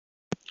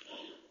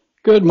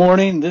Good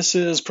morning. This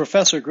is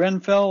Professor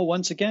Grenfell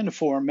once again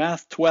for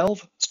Math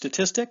 12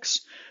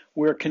 Statistics.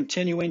 We're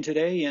continuing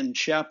today in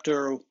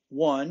Chapter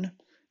 1,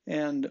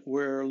 and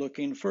we're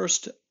looking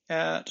first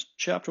at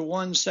Chapter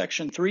 1,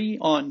 Section 3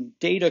 on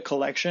data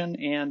collection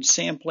and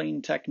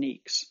sampling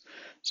techniques.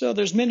 So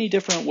there's many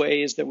different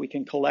ways that we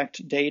can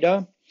collect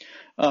data.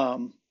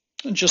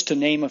 Just to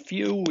name a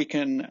few, we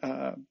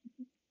can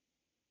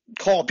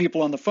call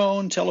people on the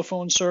phone,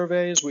 telephone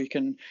surveys. We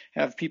can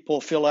have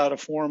people fill out a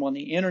form on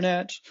the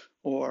internet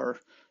or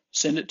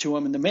send it to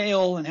them in the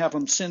mail and have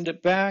them send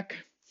it back.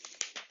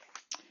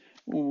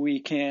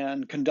 We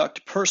can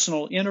conduct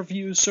personal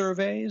interview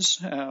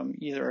surveys,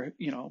 either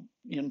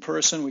in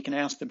person. We can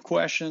ask them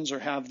questions or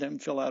have them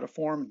fill out a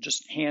form and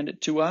just hand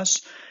it to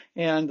us,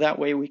 and that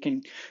way we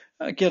can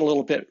get a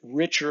little bit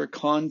richer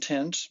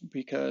content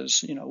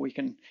because we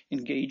can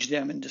engage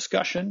them in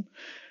discussion.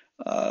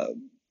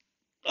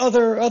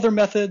 Other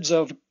methods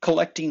of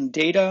collecting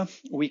data,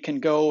 we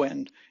can go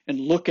and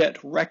look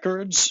at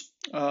records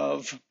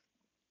of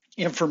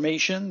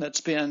information that's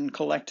been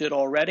collected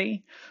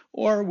already,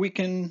 or we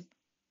can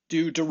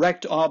do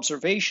direct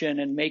observation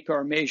and make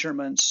our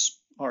measurements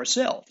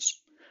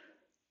ourselves.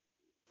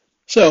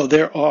 So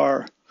there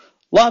are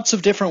lots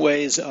of different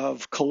ways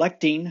of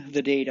collecting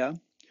the data,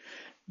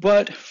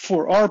 but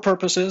for our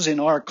purposes in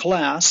our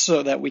class,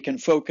 so that we can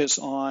focus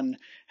on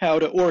how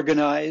to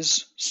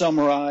organize,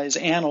 summarize,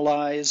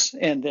 analyze,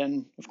 and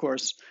then, of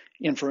course,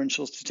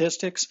 inferential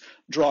statistics,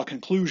 draw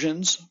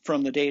conclusions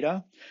from the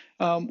data,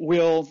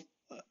 we'll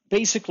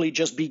basically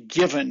just be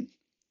given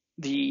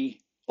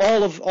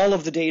all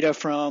of the data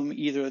from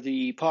either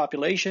the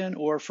population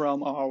or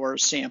from our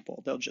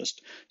sample. They'll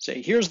just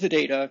say, here's the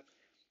data,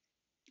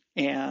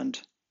 and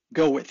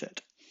go with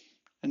it.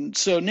 And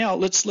so now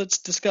let's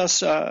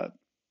discuss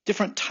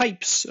different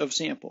types of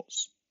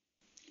samples.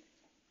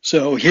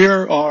 So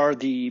here are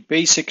the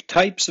basic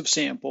types of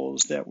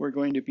samples that we're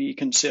going to be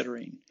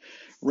considering.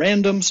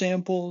 Random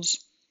samples,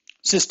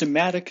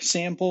 systematic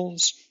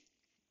samples,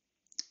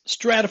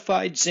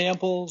 stratified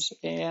samples,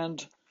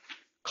 and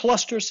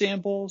cluster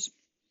samples.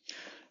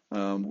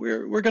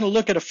 We're going to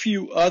look at a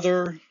few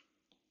other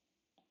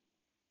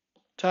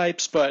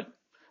types, but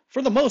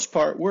for the most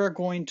part, we're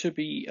going to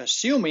be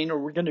assuming, or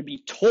we're going to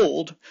be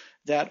told,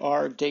 that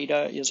our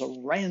data is a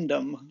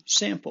random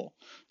sample.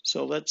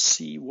 So let's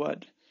see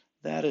what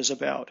that is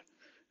about.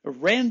 A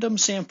random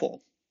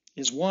sample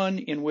is one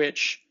in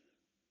which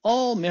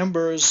all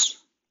members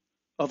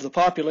of the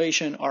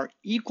population are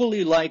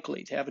equally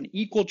likely to have an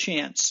equal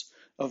chance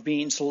of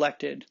being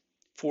selected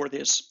for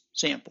this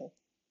sample.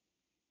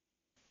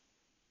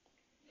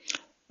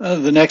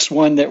 The next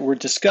one that we're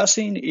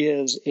discussing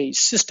is a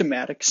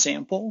systematic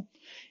sample.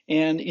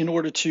 And in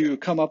order to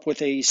come up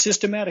with a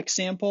systematic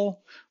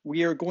sample,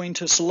 we are going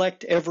to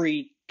select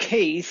every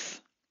kth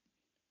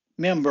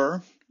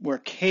member, where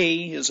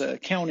k is a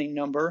counting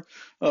number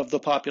of the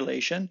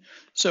population.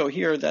 So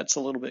here that's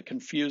a little bit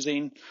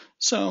confusing.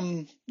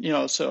 So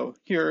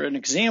here an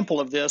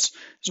example of this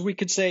is we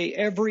could say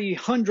every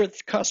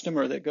 100th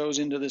customer that goes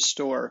into this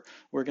store,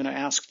 we're going to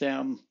ask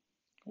them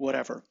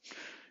whatever.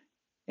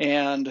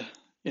 And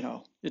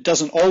it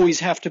doesn't always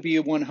have to be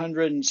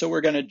 100, and so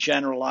we're going to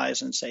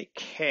generalize and say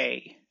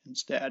K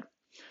instead.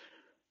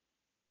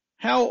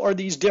 How are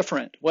these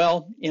different?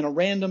 Well, in a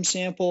random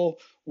sample,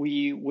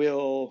 we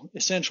will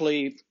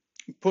essentially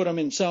put them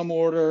in some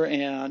order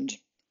and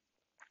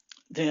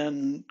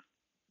then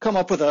come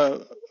up with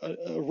a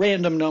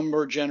random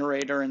number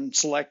generator and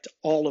select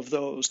all of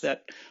those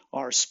that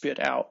are spit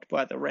out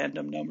by the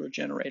random number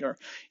generator.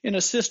 In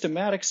a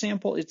systematic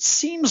sample, it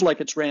seems like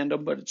it's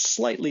random, but it's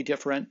slightly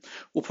different.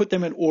 We'll put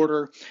them in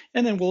order,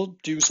 and then we'll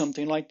do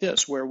something like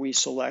this, where we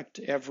select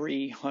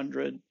every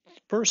 100th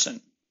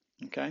person.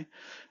 Okay.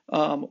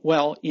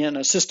 Well, in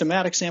a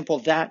systematic sample,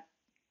 that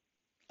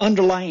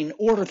underlying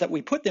order that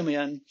we put them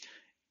in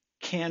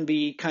can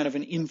be kind of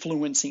an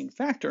influencing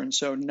factor, and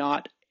so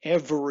not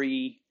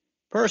every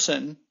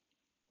person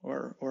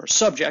or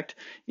subject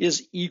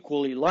is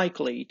equally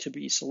likely to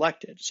be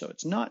selected. So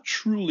it's not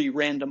truly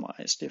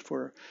randomized if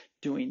we're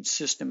doing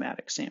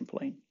systematic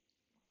sampling.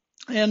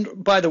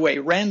 And by the way,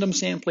 random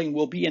sampling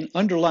will be an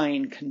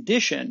underlying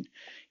condition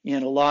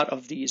in a lot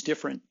of these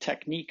different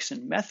techniques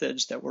and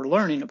methods that we're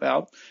learning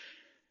about.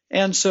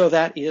 And so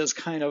that is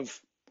kind of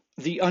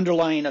the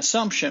underlying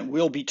assumption.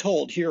 We'll be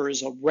told here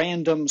is a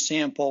random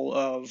sample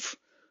of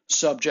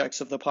subjects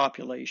of the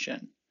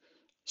population.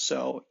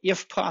 So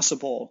if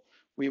possible,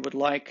 we would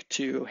like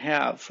to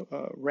have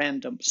a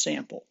random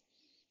sample.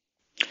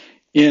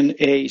 In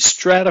a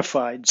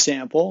stratified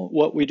sample,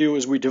 what we do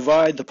is we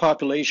divide the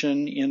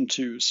population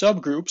into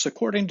subgroups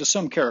according to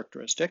some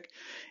characteristic,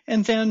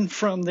 and then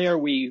from there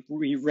we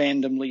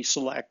randomly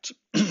select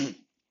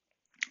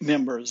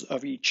members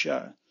of each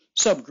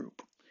subgroup,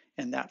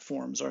 and that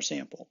forms our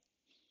sample.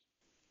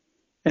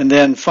 And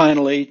then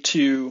finally,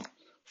 to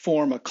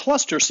form a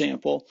cluster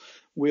sample,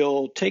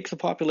 we'll take the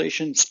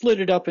population, split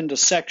it up into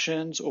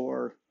sections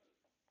or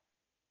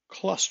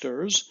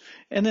clusters,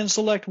 and then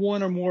select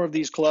one or more of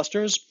these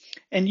clusters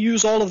and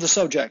use all of the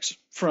subjects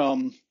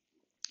from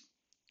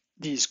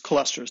these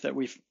clusters that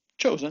we've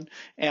chosen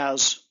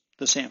as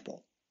the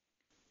sample.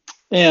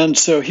 And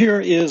so here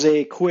is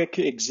a quick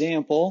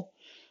example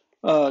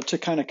to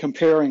kind of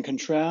compare and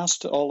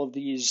contrast all of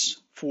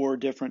these 4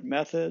 different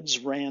methods: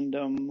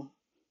 random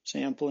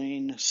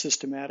sampling,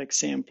 systematic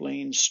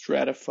sampling,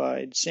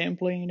 stratified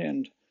sampling,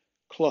 and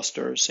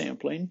cluster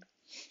sampling.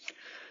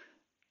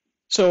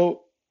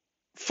 So,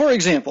 for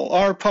example,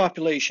 our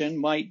population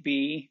might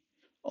be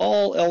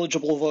all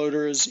eligible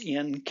voters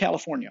in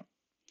California.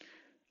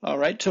 All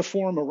right, to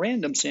form a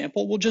random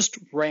sample, we'll just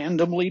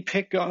randomly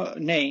pick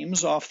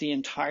names off the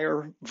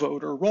entire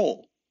voter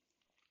roll.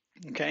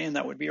 Okay, and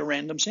that would be a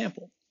random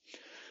sample.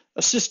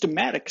 A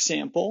systematic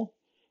sample,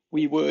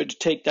 we would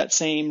take that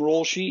same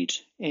roll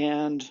sheet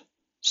and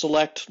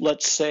select,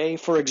 let's say,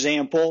 for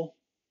example,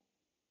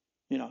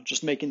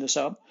 just making this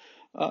up,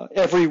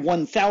 every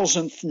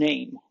 1,000th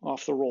name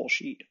off the roll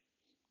sheet.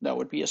 That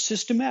would be a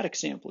systematic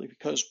sample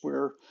because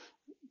we're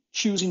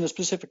choosing a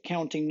specific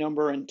counting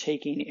number and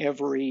taking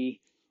every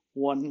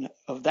one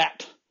of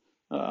that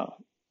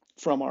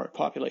from our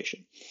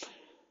population.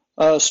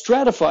 A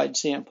stratified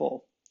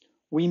sample,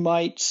 we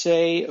might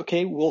say,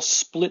 okay, we'll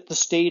split the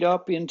state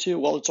up into,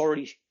 well, it's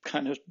already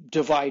kind of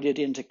divided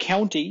into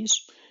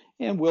counties,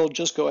 and we'll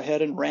just go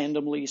ahead and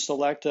randomly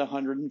select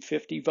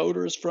 150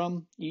 voters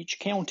from each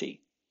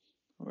county.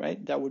 All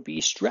right, that would be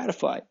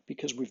stratified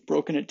because we've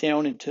broken it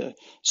down into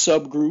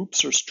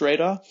subgroups or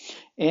strata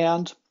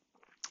and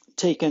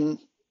taken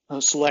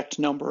a select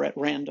number at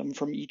random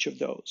from each of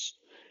those.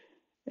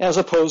 As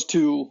opposed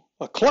to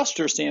a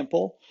cluster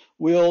sample,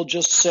 we'll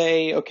just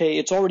say, okay,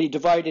 it's already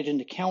divided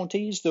into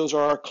counties. Those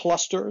are our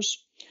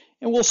clusters.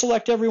 And we'll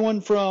select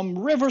everyone from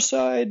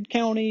Riverside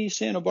County,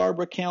 Santa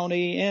Barbara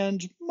County,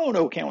 and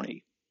Mono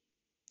County.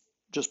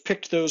 Just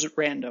picked those at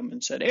random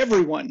and said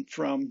everyone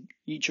from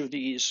each of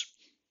these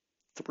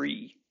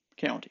 3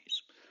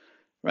 counties,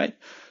 right?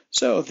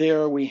 So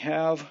there we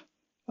have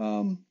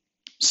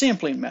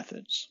sampling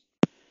methods.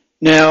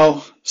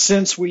 Now,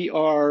 since we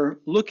are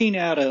looking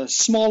at a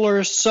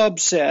smaller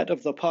subset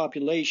of the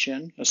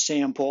population, a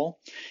sample,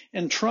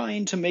 and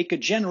trying to make a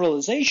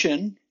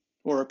generalization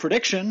or a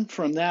prediction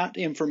from that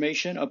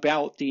information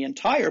about the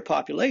entire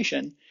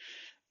population,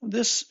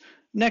 this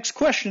next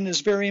question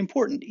is very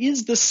important.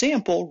 Is the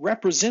sample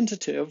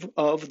representative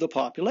of the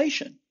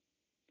population?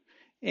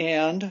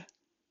 And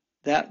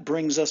that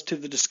brings us to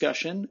the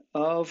discussion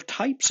of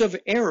types of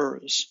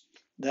errors.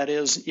 That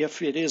is,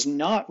 if it is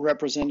not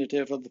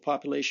representative of the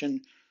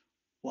population,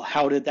 well,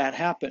 how did that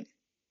happen?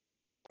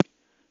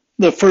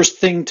 The first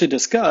thing to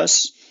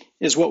discuss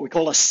is what we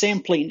call a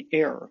sampling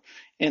error.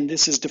 And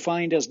this is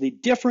defined as the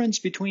difference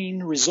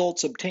between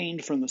results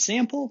obtained from the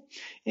sample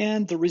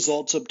and the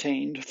results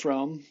obtained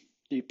from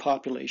the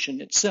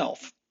population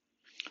itself.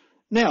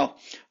 Now,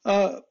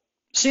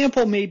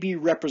 sample may be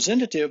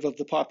representative of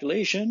the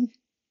population.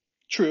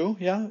 True,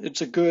 yeah,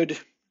 it's a good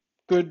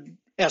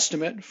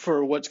estimate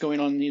for what's going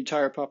on in the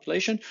entire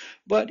population,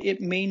 but it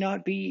may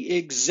not be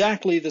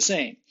exactly the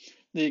same.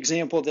 The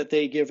example that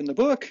they give in the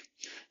book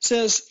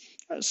says,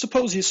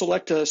 suppose you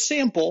select a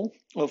sample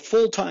of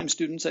full-time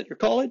students at your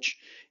college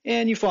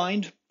and you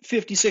find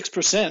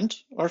 56%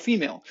 are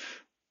female.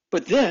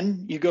 But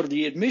then you go to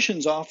the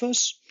admissions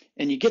office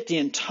and you get the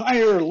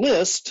entire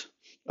list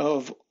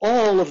of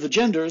all of the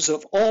genders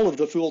of all of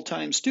the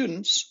full-time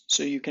students,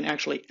 so you can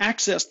actually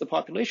access the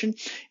population,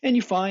 and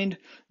you find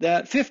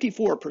that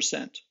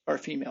 54% are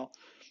female.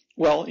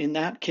 Well, in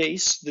that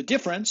case, the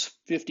difference,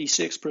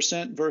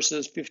 56%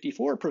 versus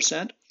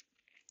 54%,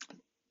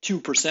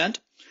 2%,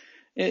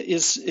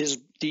 is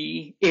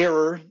the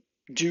error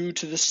due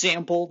to the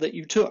sample that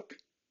you took.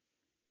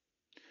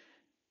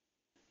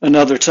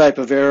 Another type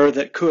of error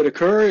that could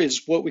occur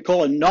is what we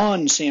call a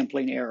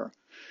non-sampling error.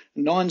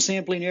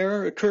 Non-sampling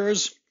error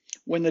occurs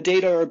when the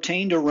data are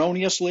obtained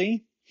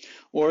erroneously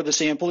or the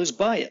sample is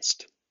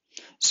biased.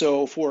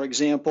 So, for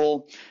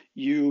example,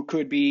 you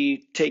could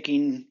be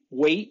taking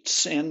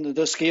weights and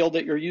the scale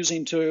that you're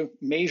using to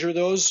measure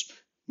those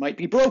might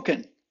be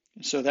broken.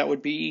 So that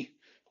would be,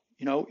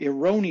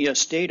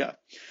 erroneous data.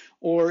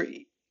 Or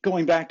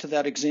going back to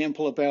that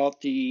example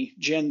about the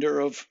gender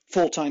of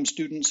full-time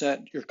students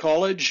at your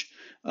college,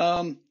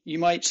 you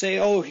might say,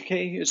 oh,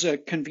 okay, it's a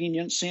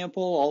convenient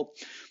sample. I'll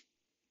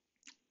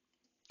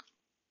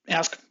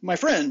ask my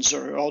friends,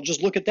 or I'll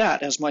just look at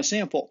that as my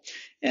sample.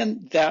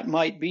 And that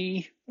might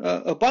be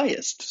a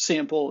biased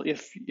sample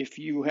if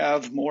you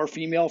have more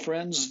female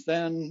friends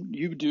than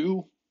you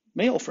do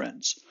male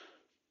friends.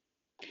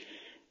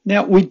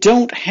 Now,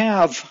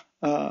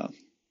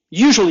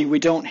 usually we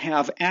don't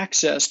have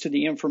access to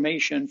the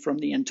information from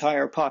the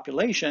entire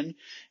population,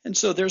 and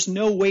so there's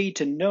no way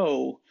to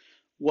know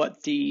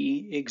what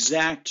the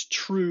exact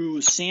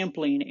true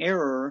sampling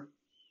error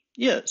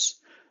is.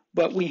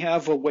 But we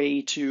have a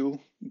way to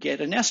get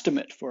an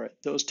estimate for it.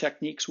 Those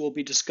techniques will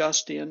be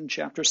discussed in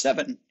Chapter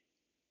 7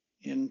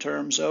 in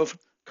terms of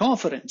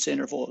confidence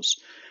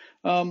intervals.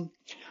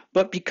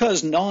 But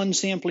because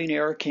non-sampling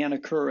error can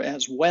occur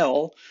as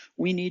well,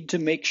 we need to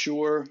make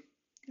sure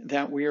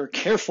that we are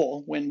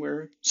careful when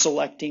we're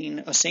selecting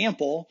a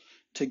sample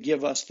to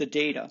give us the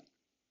data.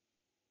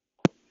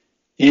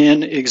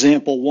 In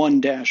example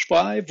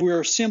 1-5,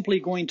 we're simply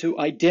going to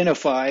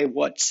identify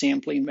what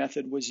sampling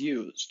method was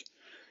used.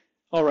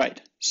 All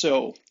right,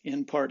 so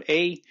in part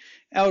A,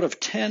 out of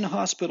 10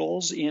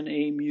 hospitals in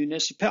a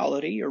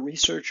municipality, a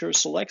researcher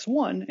selects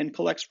one and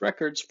collects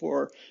records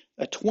for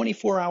a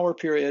 24-hour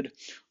period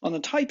on the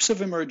types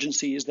of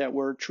emergencies that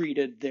were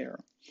treated there.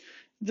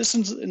 This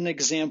is an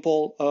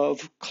example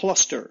of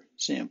cluster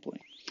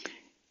sampling.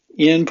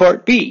 In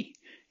part B,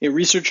 a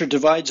researcher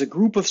divides a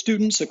group of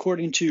students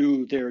according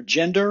to their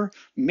gender,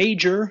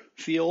 major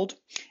field,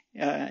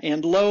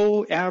 and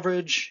low,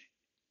 average,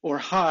 or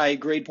high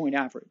grade point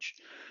average.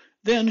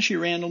 Then she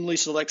randomly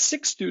selects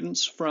 6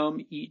 students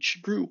from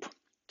each group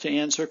to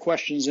answer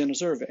questions in a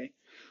survey.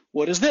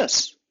 What is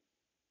this?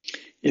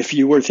 If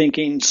you were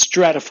thinking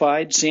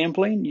stratified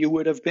sampling, you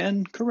would have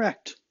been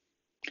correct.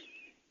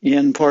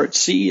 In part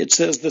C, it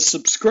says the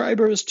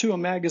subscribers to a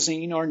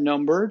magazine are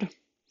numbered.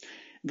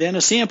 Then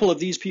a sample of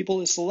these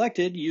people is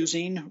selected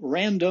using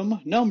random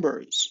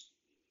numbers.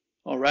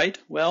 All right,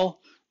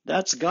 well,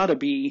 that's got to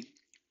be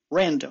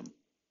random.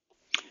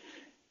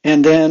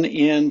 And then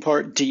in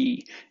part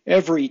D,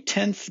 every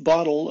 10th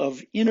bottle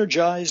of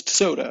energized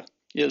soda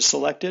is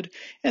selected,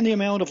 and the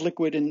amount of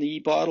liquid in the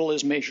bottle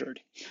is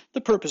measured.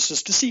 The purpose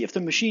is to see if the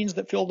machines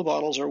that fill the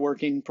bottles are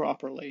working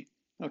properly.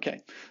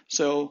 Okay,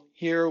 so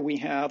here we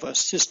have a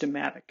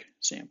systematic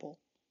sample.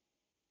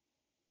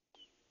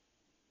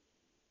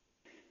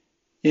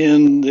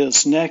 In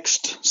this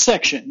next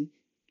section,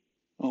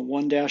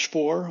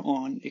 1-4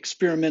 on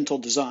experimental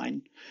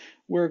design,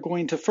 we're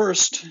going to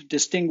first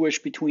distinguish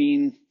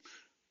between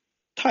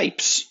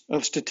types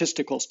of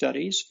statistical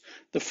studies.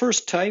 The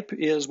first type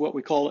is what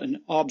we call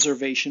an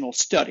observational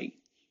study.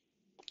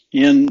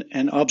 In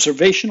an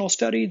observational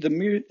study,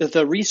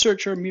 the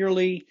researcher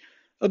merely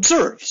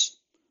observes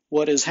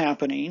what is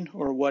happening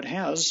or what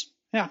has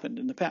happened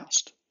in the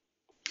past.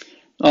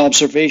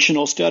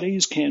 Observational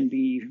studies can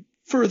be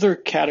further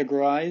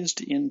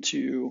categorized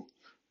into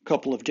a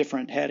couple of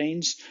different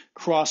headings: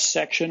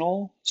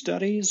 cross-sectional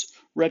studies,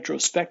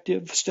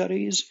 retrospective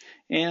studies,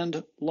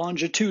 and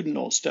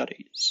longitudinal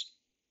studies.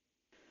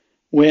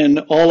 When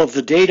all of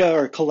the data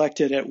are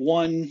collected at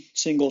one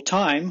single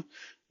time,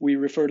 we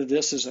refer to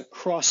this as a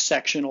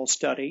cross-sectional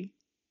study.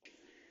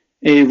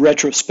 A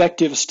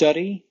retrospective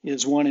study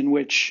is one in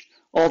which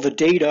all the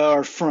data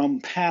are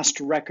from past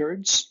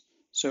records,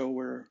 so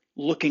we're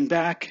looking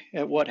back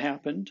at what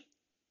happened.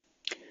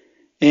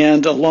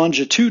 And a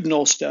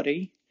longitudinal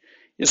study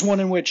is one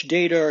in which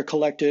data are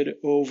collected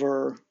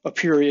over a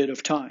period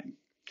of time,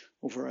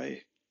 over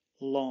a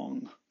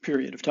long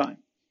period of time.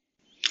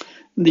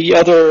 The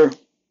other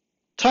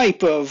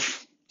type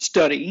of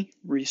study,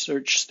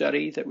 research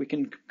study, that we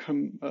can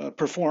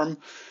perform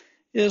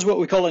is what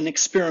we call an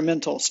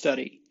experimental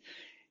study.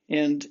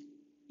 And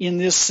in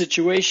this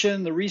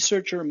situation, the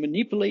researcher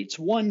manipulates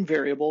one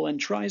variable and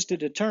tries to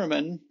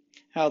determine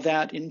how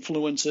that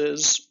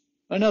influences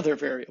another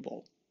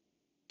variable.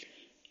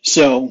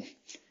 So,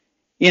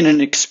 in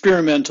an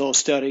experimental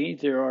study,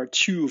 there are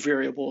 2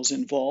 variables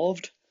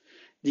involved: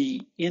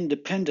 the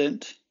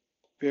independent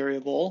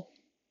variable,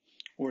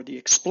 or the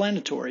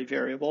explanatory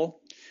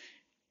variable,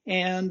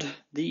 and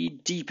the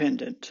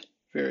dependent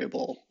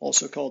variable,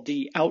 also called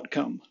the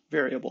outcome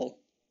variable.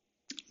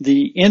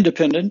 The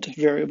independent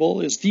variable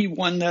is the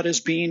one that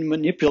is being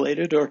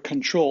manipulated or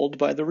controlled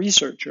by the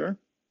researcher,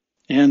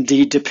 and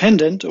the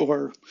dependent,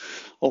 or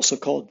also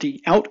called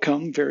the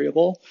outcome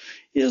variable,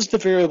 is the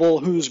variable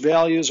whose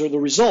values are the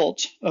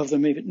result of the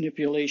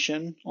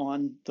manipulation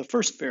on the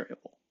first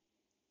variable.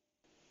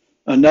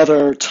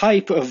 Another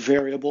type of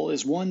variable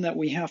is one that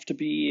we have to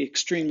be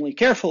extremely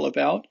careful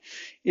about.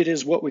 It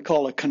is what we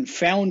call a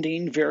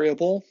confounding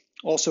variable,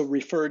 also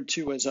referred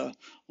to as a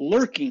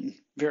lurking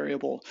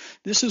variable.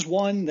 This is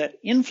one that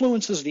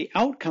influences the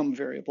outcome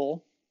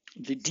variable,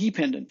 the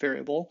dependent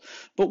variable,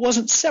 but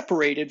wasn't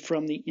separated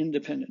from the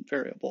independent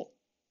variable.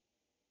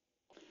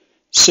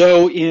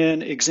 So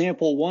in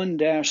example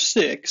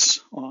 1-6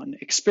 on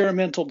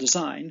experimental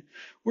design,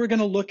 we're going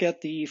to look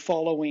at the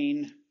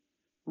following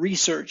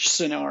research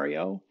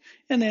scenario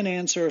and then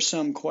answer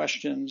some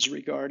questions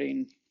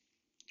regarding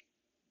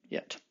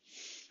it.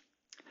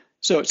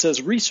 So it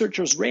says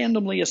researchers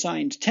randomly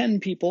assigned 10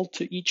 people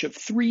to each of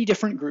 3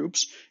 different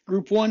groups.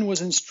 Group 1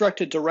 was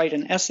instructed to write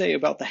an essay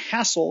about the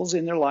hassles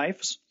in their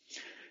lives.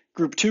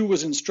 Group 2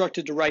 was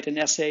instructed to write an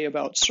essay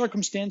about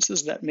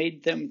circumstances that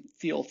made them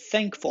feel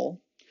thankful.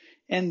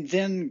 And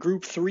then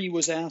Group 3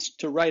 was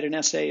asked to write an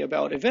essay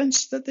about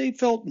events that they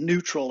felt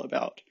neutral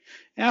about.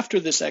 After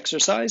this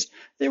exercise,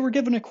 they were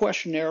given a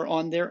questionnaire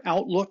on their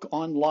outlook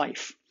on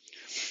life.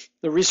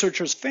 The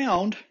researchers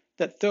found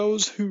that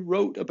those who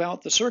wrote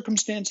about the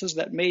circumstances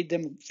that made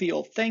them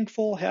feel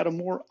thankful had a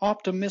more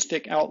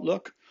optimistic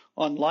outlook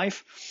on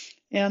life,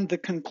 and the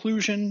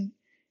conclusion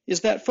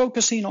is that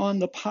focusing on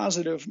the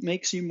positive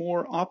makes you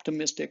more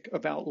optimistic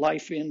about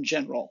life in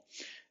general.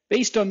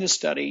 Based on this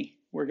study,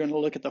 we're going to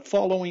look at the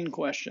following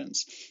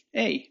questions.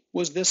 A,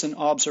 was this an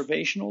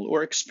observational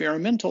or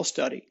experimental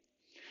study?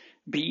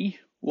 B,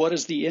 what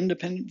is the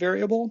independent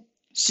variable?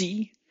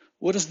 C,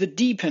 what is the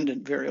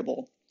dependent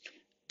variable?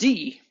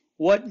 D,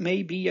 what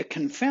may be a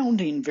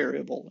confounding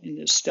variable in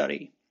this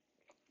study?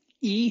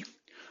 E,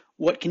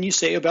 what can you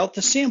say about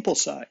the sample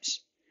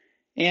size?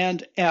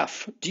 And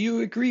F, do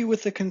you agree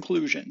with the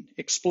conclusion?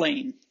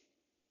 Explain.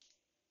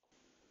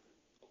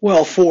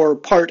 Well, for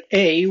part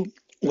A,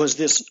 was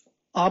this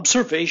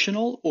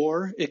observational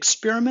or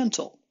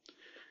experimental?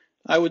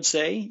 I would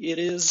say it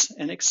is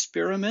an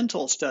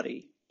experimental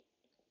study.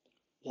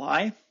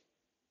 Why?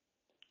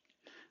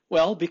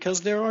 Well,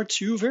 because there are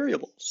two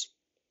variables,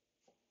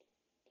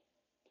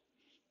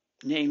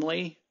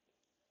 namely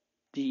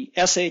the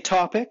essay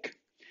topic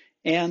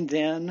and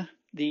then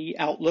the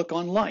outlook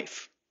on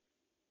life.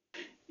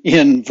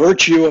 In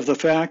virtue of the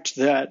fact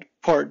that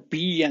part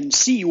B and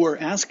C were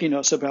asking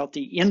us about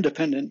the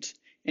independent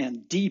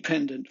and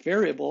dependent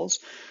variables,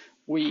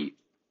 we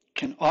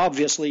can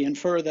obviously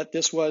infer that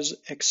this was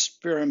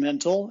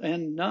experimental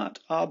and not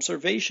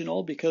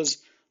observational,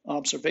 because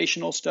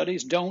observational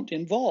studies don't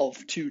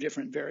involve two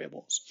different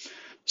variables.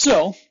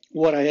 So,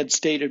 what I had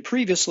stated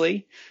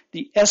previously,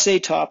 the essay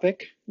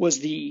topic was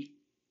the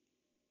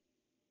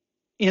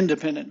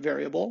independent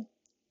variable.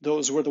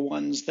 Those were the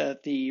ones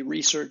that the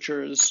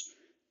researchers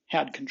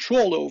had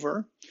control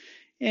over.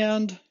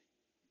 And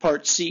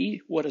part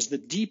C, what is the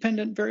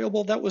dependent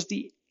variable? That was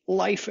the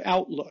life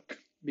outlook,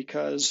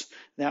 because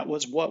that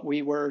was what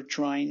we were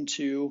trying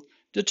to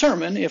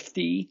determine if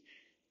the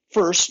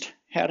first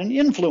had an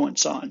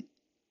influence on.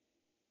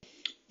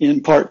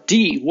 In part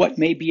D, what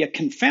may be a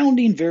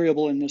confounding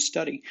variable in this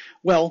study?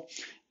 Well,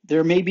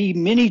 there may be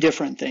many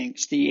different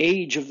things: the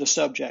age of the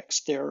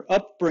subjects, their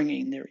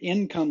upbringing, their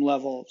income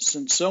levels,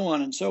 and so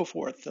on and so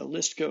forth. The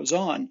list goes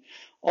on.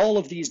 All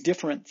of these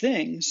different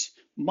things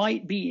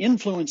might be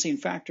influencing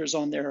factors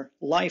on their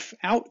life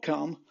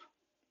outcome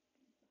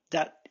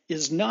that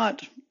is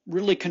not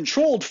really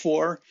controlled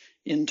for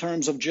in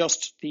terms of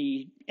just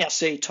the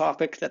essay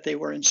topic that they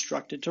were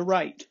instructed to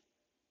write.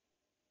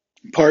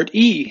 Part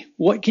E,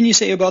 what can you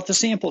say about the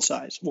sample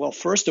size? Well,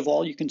 first of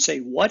all, you can say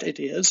what it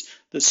is.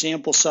 The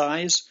sample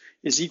size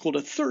is equal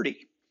to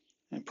 30.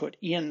 And put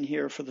in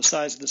here for the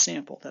size of the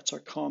sample. That's our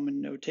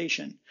common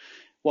notation.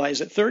 Why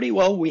is it 30?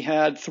 Well, we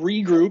had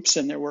 3 groups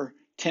and there were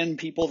 10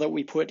 people that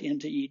we put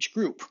into each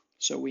group.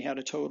 So we had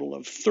a total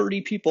of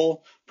 30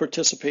 people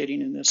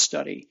participating in this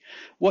study.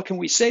 What can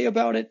we say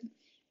about it?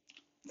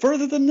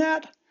 Further than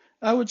that,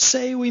 I would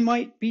say we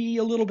might be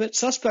a little bit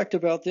suspect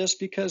about this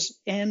because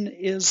N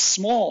is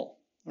small,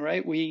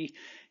 right? We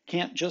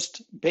can't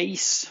just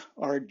base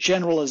our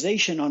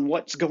generalization on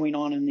what's going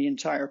on in the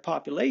entire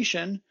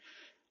population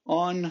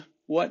on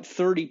what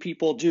 30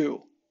 people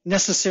do,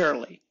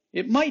 necessarily.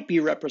 It might be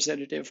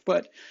representative,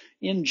 but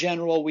in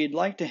general, we'd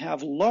like to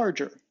have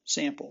larger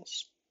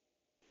samples.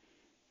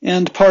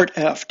 And part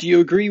F, do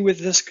you agree with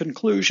this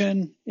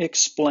conclusion?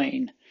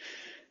 Explain.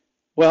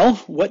 Well,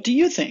 what do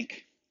you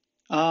think?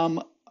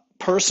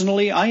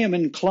 Personally, I am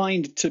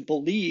inclined to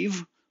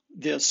believe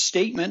this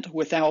statement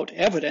without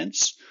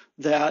evidence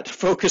that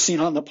focusing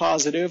on the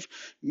positive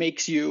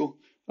makes you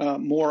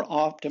more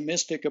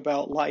optimistic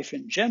about life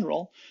in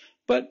general.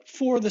 But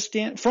from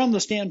the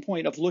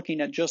standpoint of looking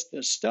at just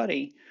this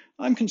study,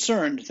 I'm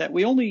concerned that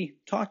we only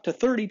talked to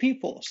 30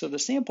 people, so the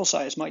sample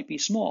size might be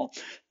small.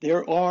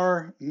 There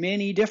are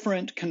many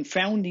different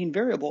confounding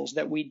variables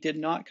that we did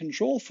not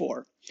control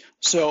for.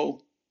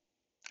 So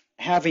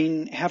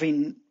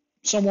having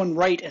someone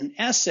write an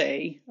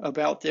essay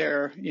about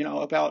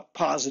about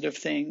positive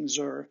things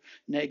or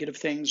negative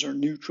things or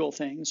neutral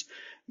things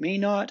may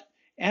not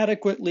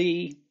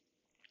adequately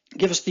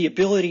give us the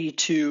ability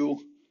to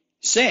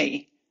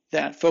say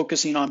that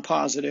focusing on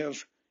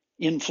positive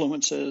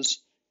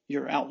influences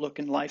your outlook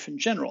in life in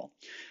general.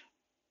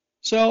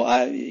 So,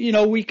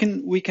 we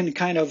can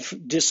kind of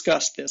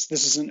discuss this.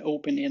 This is an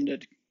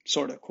open-ended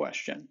sort of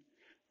question,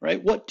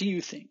 right? What do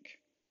you think?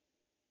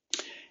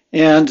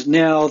 And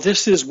now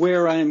this is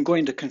where I am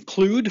going to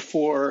conclude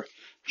for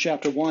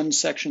Chapter 1,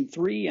 Section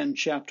 3 and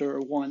Chapter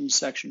 1,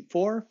 Section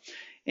 4.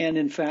 And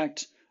in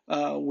fact,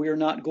 we're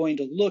not going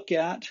to look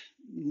at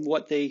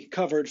what they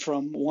covered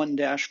from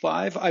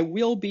 1-5. I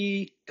will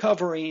be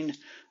covering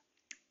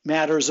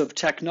matters of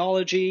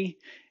technology.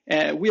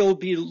 We'll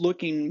be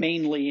looking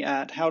mainly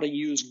at how to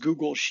use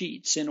Google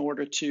Sheets in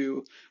order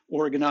to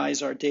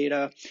organize our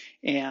data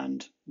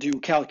and do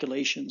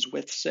calculations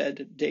with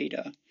said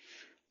data.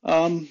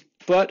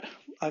 But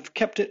I've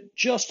kept it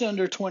just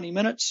under 20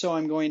 minutes, so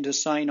I'm going to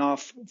sign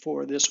off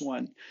for this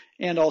one.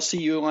 And I'll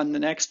see you on the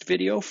next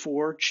video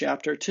for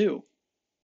Chapter 2.